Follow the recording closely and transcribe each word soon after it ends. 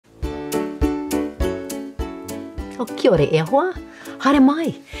Oh, kia ora e hoa. Haere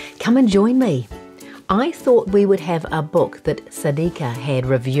mai. Come and join me. I thought we would have a book that Sadika had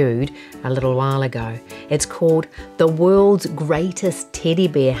reviewed a little while ago. It's called The World's Greatest Teddy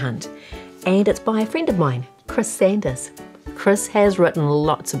Bear Hunt, and it's by a friend of mine, Chris Sanders. Chris has written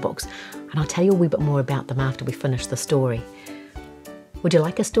lots of books, and I'll tell you a wee bit more about them after we finish the story. Would you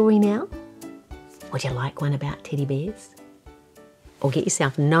like a story now? Would you like one about teddy bears? Or get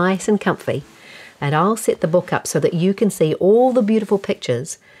yourself nice and comfy, and I'll set the book up so that you can see all the beautiful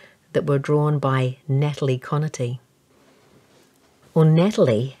pictures that were drawn by Natalie Conaty. Well,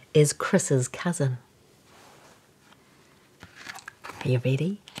 Natalie is Chris's cousin. Are you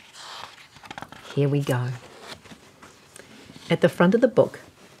ready? Here we go. At the front of the book,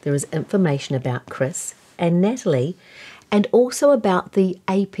 there is information about Chris and Natalie, and also about the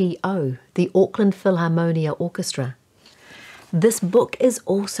APO, the Auckland Philharmonia Orchestra. This book is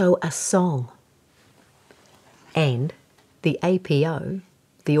also a song. And the APO,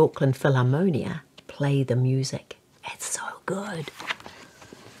 the Auckland Philharmonia, play the music. It's so good.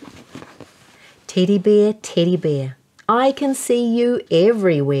 Teddy bear, I can see you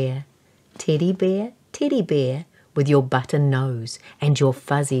everywhere. Teddy bear, with your button nose and your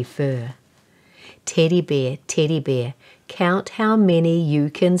fuzzy fur. Teddy bear, count how many you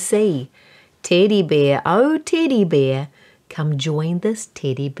can see. Teddy bear, oh teddy bear, come join this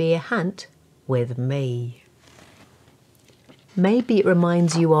teddy bear hunt with me. Maybe it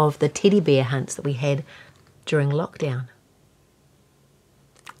reminds you of the teddy bear hunts that we had during lockdown.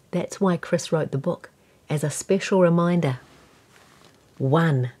 That's why Chris wrote the book, as a special reminder.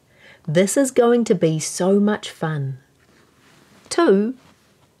 1, this is going to be so much fun. 2,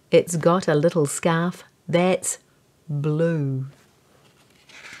 it's got a little scarf that's blue.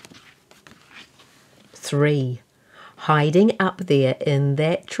 3, hiding up there in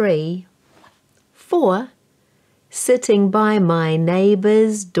that tree. 4, sitting by my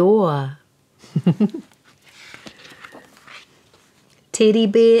neighbour's door. Teddy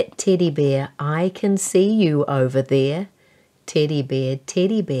bear, I can see you over there. Teddy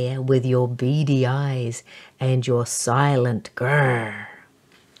bear, with your beady eyes and your silent grrr.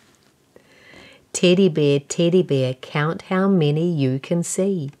 Teddy bear, count how many you can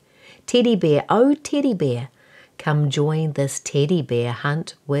see. Teddy bear, oh teddy bear, come join this teddy bear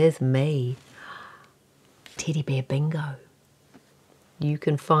hunt with me. Teddy bear bingo. You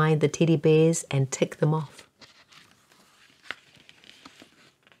can find the teddy bears and tick them off.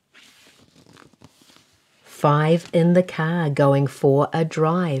 5 in the car going for a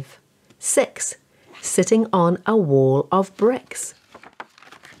drive. 6 sitting on a wall of bricks.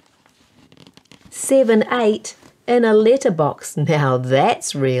 7, 8 in a letterbox. Now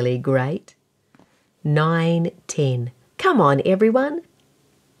that's really great. 9, 10. Come on everyone.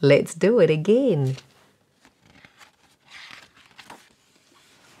 Let's do it again.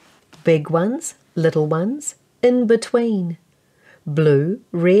 Big ones, little ones, in between. Blue,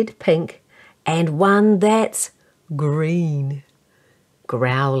 red, pink, and one that's green.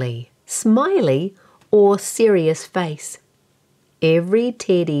 Growly, smiley, or serious face. Every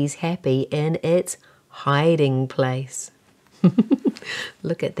teddy's happy in its hiding place.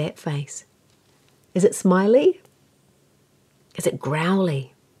 Look at that face. Is it smiley? Is it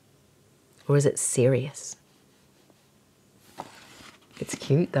growly? Or is it serious? It's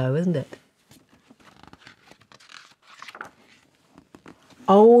cute though, isn't it?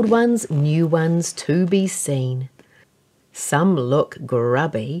 Old ones, new ones to be seen. Some look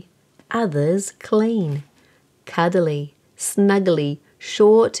grubby, others clean. Cuddly, snuggly,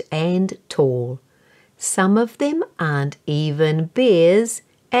 short and tall. Some of them aren't even bears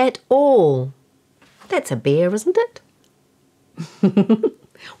at all. That's a bear, isn't it?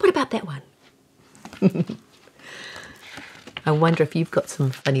 What about that one? I wonder if you've got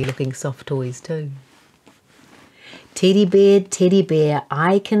some funny looking soft toys too. Teddy bear,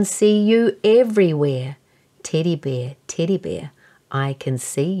 I can see you everywhere. Teddy bear, I can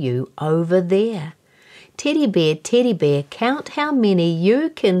see you over there. Teddy bear, count how many you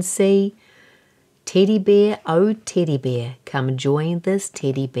can see. Teddy bear, oh teddy bear, come join this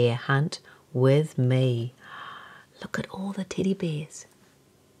teddy bear hunt with me. Look at all the teddy bears.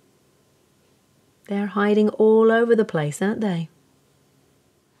 They're hiding all over the place, aren't they?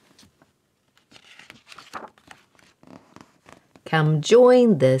 Come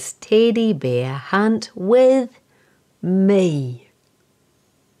join this teddy bear hunt with me.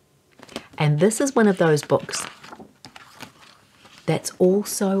 And this is one of those books that's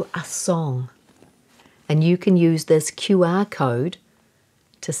also a song. And you can use this QR code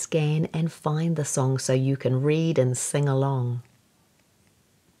to scan and find the song so you can read and sing along.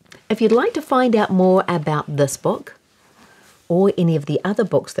 If you'd like to find out more about this book or any of the other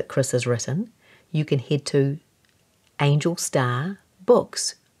books that Chris has written, you can head to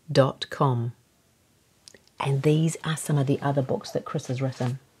angelstar.books.com. And these are some of the other books that Chris has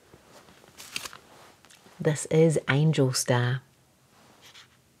written. This is Angel Star.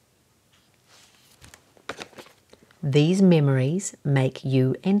 These memories make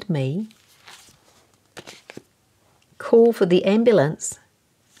you and me. Call for the ambulance.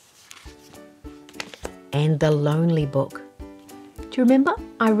 And The Lonely Book. Do you remember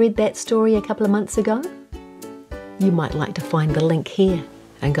I read that story a couple of months ago? You might like to find the link here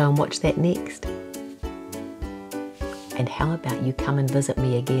and go and watch that next. And how about you come and visit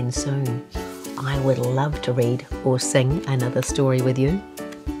me again soon? I would love to read or sing another story with you.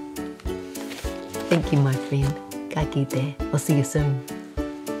 Thank you, my friend. Ka kite. I'll see you soon.